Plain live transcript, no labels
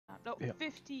No, Yeah.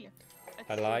 50.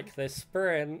 I like this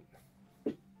sprint.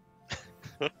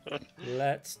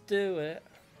 Let's do it.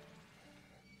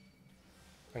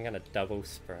 I'm gonna double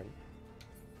sprint.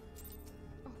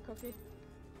 Oh, cookie.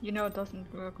 You know it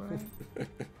doesn't work, right?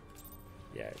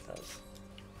 Yeah, it does.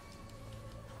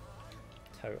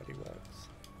 Totally works.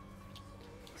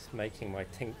 It's making my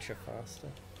tincture faster.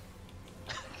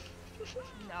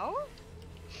 No?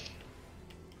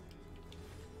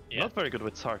 Yeah. Not very good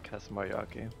with sarcasm,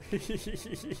 Mayaki.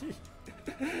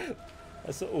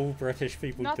 That's what all British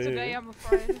people Not do. today, I'm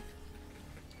afraid.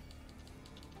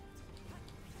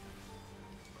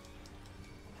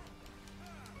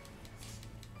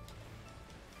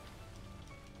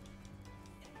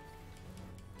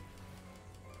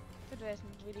 Today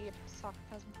isn't really a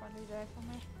sarcasm-friendly day for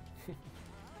me.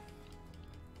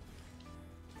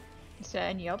 Is there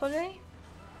any other day?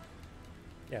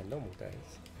 Yeah, normal days.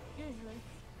 Usually.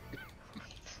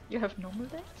 You have normal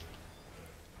days?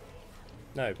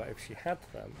 No, but if she had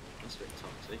them... That's a bit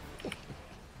toxic.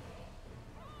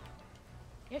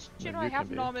 Yes, Then you know, I you have can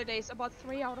be. normal days, about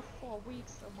 3 out of 4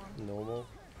 weeks a month. Normal.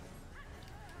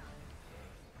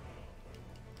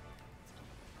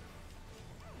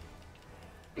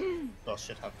 Boss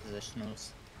should have positionals.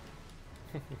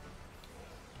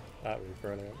 That would be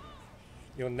brilliant.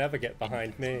 You'll never get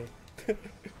behind me.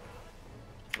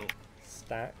 Oh.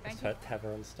 Stack. Thank Let's hurt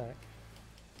Tether on stack.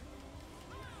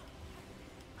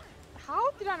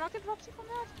 How? Did I not get dropsy from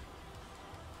that?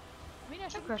 I mean, I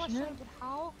should question question it. it, but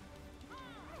how?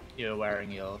 You're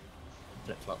wearing your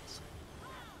flip-flops.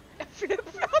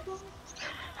 Flip-flops?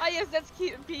 Ah yes, that's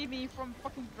keeping me from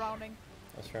fucking drowning.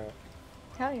 That's right.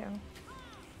 Tell you.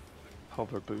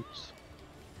 Hover boots.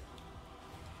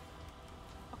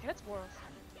 Okay, that's worse.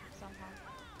 Somehow.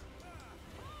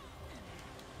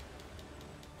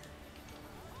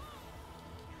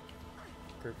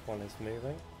 Group 1 is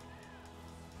moving.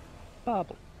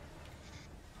 Bubble.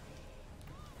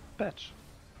 Patch.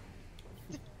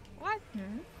 What?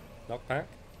 Hmm? Knockback.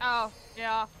 Oh,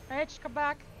 yeah. H, come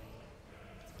back.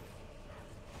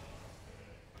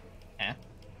 Eh?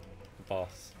 The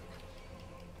boss.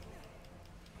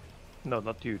 No,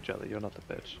 not you, Jelly. You're not the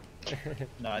bitch.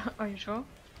 No, Are you sure?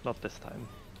 Not this time.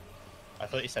 I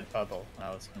thought you said bubble, and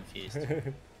I was confused.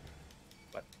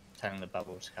 But telling the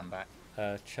bubble to come back.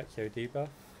 Check your debuff.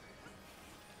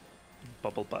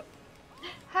 Bubble butt.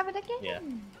 Have it again! Yeah.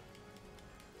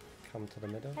 Come to the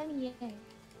middle. Hell yeah.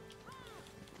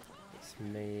 It's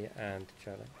me and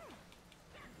Jelly.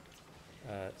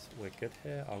 We're good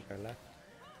here. I'll go left.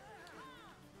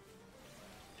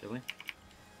 Shall we?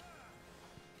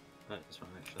 Right, this one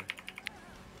actually.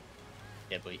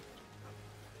 Yeah, boy.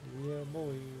 Yeah,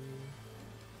 boy.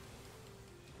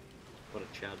 What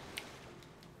a chad.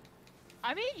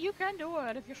 I mean, you can do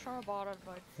it if you're sure about it,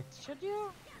 but should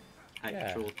you?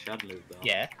 Actual chad move though.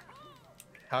 Yeah.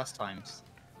 Pastimes.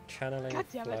 Channeling God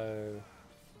damn it. flow.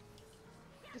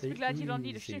 Just be The glad you don't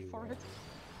need a easy shift for way. it.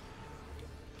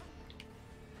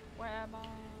 Where am I?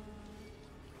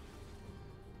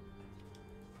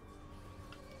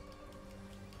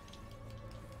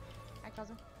 Hi,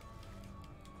 cousin.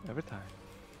 Every time.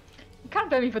 You can't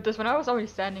blame me for this one, I was already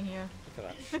standing here. Look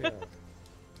at that shield.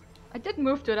 I didn't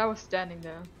move to it, I was standing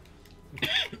there.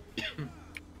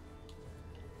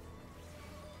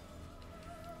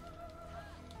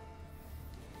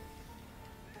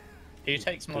 Who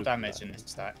takes more Good damage plan. in this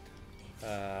stack?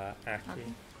 Aki.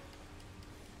 Okay.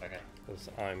 Okay. Because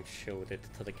I'm shielded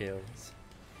to the gills.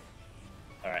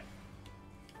 Alright.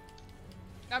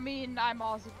 I mean, I'm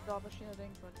also double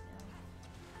shielding, but yeah.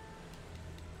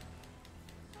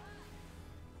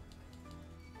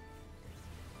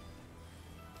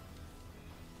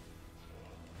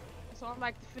 So I'm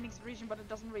like the Phoenix region, but it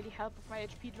doesn't really help if my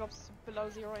HP drops below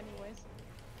 0 anyways.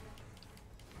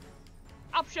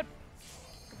 Up shit!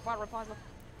 Goodbye, Reprisal.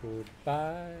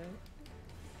 Goodbye.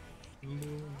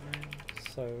 Moving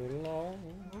so long.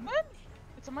 Movement?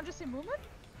 Did someone just say movement?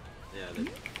 Yeah, I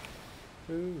did.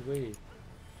 Ooh-wee.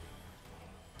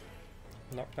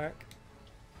 Knockback.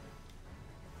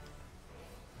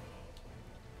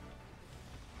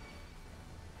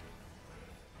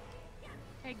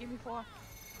 Hey, give me 4.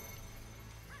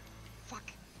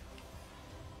 Fuck.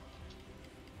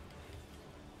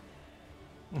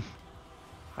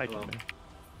 Hi, Hello. Kimmy.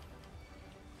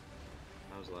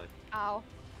 I was like, Ow.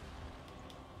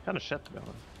 Kinda shit, to be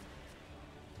honest.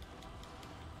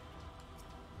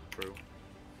 true.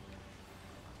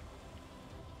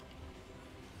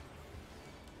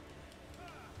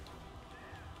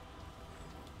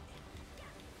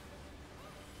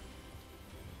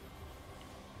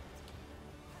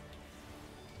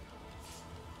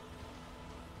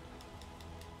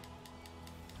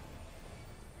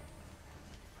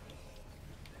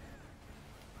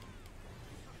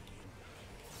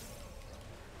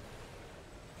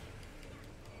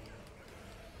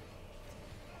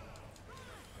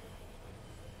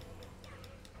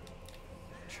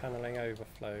 channeling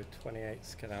overflow.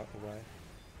 28s, get out the way.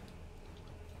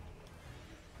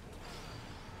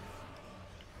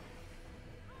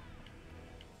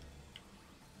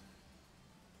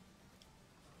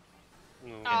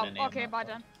 No, Oh, In the okay, name bye of-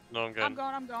 then. no, I'm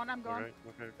going. I'm going.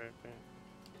 Okay.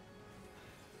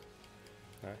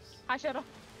 Nice. Hi, Shadow.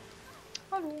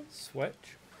 Hello.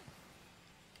 Switch.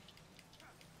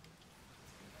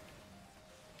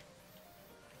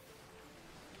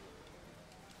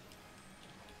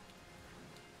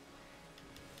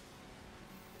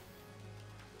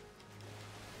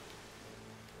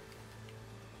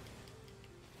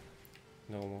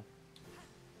 Normal.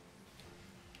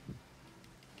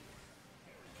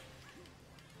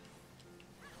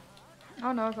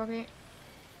 Oh no, Bobby.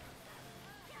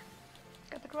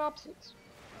 Get the dropsies.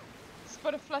 It's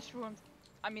for the flesh wound.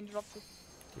 I mean, drops it.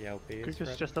 The LB is Creature's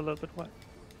ready. just a little bit wet.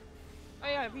 Oh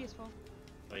yeah, B is full.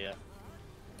 Oh yeah.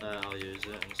 I'll use it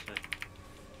in a sec.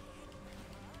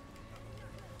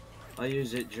 I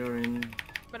use it during.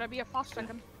 Better be a fast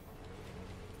second.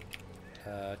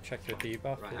 Check your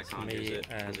debuff. Right, I It's can't use me it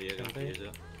and because you're going to Kimby. use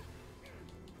it.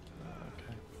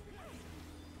 Okay.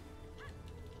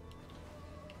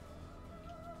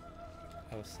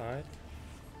 Outside.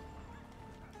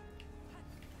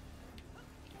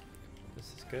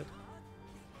 This is good.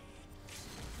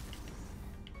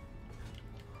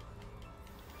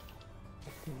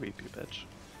 Weepy bitch.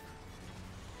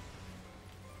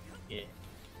 Yeah.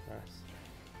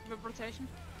 Nice. With rotation.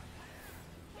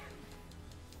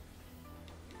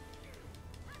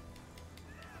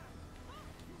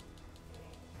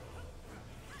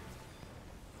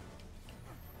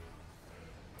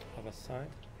 Other side.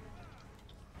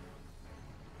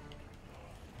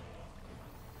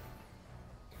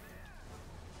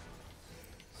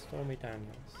 Stormy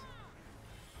Daniels.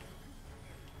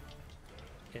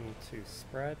 Into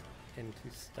spread, into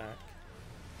stack.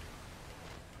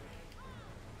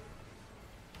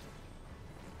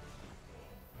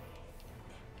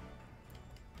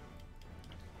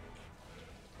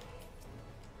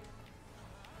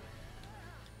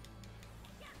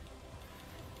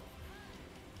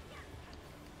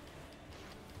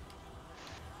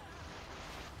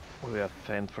 Will we have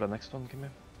Feint for the next one, Kimmy?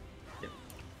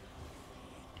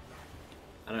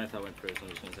 I don't know if that went through, so I'm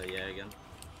just going to say yeah again.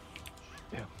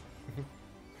 Yeah.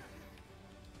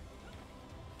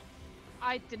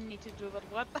 I didn't need to do that.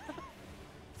 What?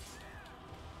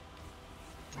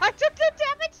 I took the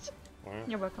damage. Wow.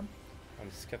 You're welcome. I'm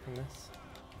skipping this.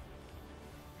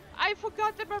 I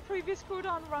forgot that my previous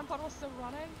cooldown rampart was still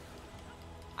running.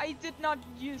 I did not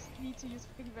need to use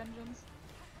fucking vengeance.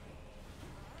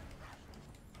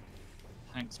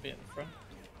 Tanks be at the front.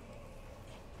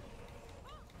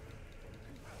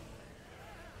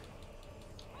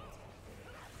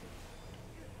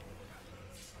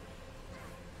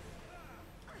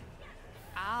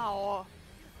 Ow.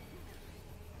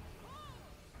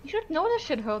 You should know this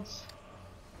shit hurts.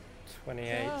 28s,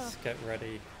 Yeah. get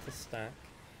ready to stack.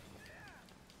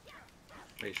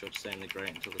 Make sure to stay in the grate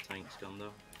until the tank's gone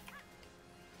though.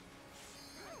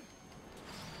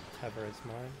 Tether is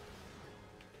mine.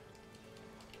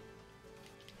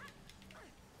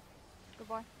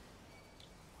 Goodbye.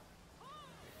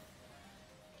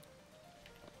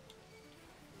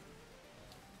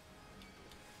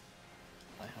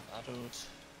 I have addled.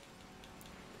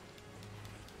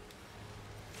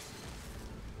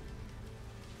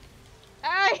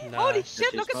 Hey! No. Holy That's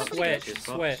shit! his Look at fault. the Switch, His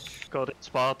fault. switch. Got it,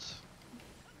 spot.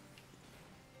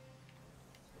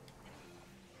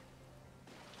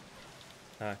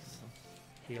 Nice.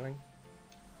 Healing.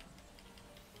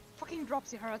 fucking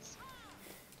dropsy hurts.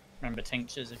 Remember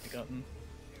tinctures if you got them.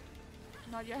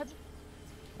 Not yet.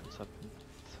 That's up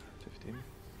 15.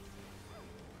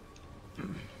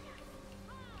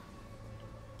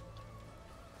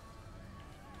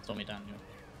 Saw me down,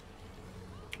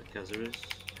 The Kazaris.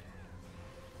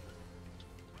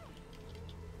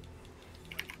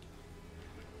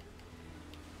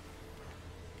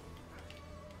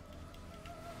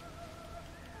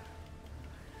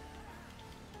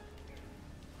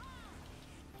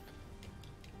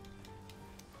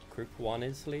 Group 1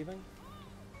 is leaving.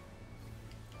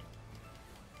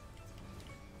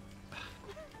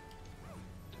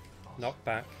 Knock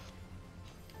back.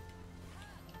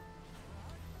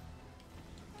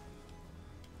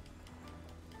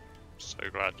 So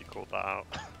glad you called that out.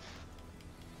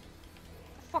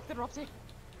 Fuck the dropsy.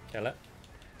 Kill it.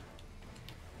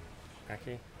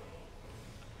 Aki.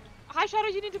 Hi Shadow,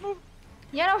 you need to move.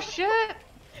 Yeah, no shit!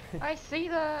 I see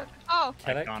that. Oh.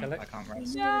 Kill I it, can't, kill it. I can't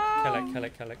rest. No. Kill it, kill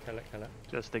it, kill it, kill it, kill it.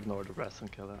 Just ignore the rest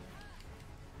and kill it.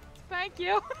 Thank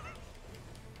you.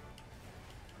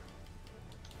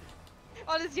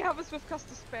 Unless you have a Swift Cast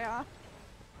to spare.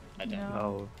 I don't. No.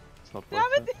 No, it's not Damn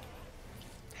worth it! it.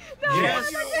 No!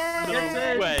 Yes!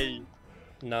 No way!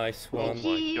 Nice Oh one.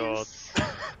 my god.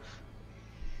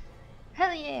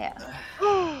 Hell yeah!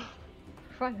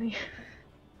 Finally.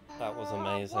 That was Oh,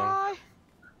 amazing. why?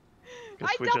 Guess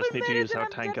I we just double need to made it use and our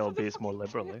I'm tank dead for the LBs more fucking-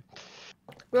 liberally.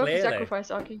 We have to Clearly.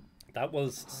 sacrifice Aki. That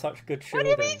was such good What do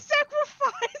shielding. you mean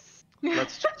sacrifice?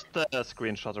 Let's just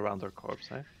screenshot around their corpse,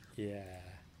 eh? Yeah.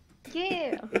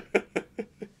 Yeah!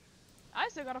 I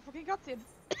still got a fucking cutscene.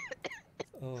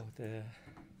 Oh dear.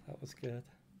 That was good.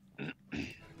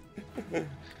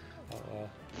 Oh,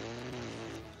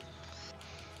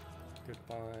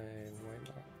 goodbye,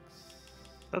 Waymax.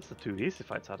 That's the two easy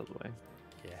fights out of the way.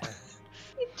 Yeah.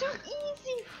 You do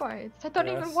easy fights! I don't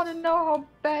even Yes. want to know how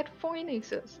bad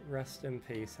Phoenix is. Rest in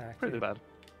peace, Aki. Pretty bad.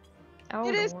 Oh,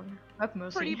 It is Lord. Have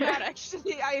mercy. Pretty bad,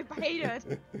 actually. I hate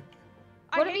it.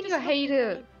 What do you mean you hate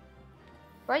it?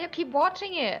 Why you keep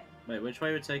watching it? Wait, which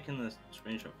way we're taking the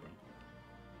screenshot from?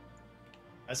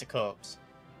 That's a corpse.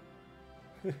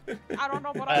 I don't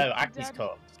know what Oh, I'm Aki's dead.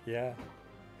 corpse. Yeah.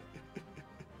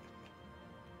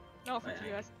 No, for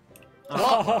Wait, PS.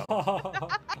 Oh,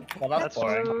 Well, that's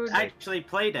boring. Rude. actually,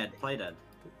 play dead, play dead.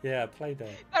 Yeah, play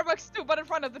dead. That works too, but in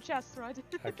front of the chest, right?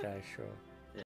 Okay, sure.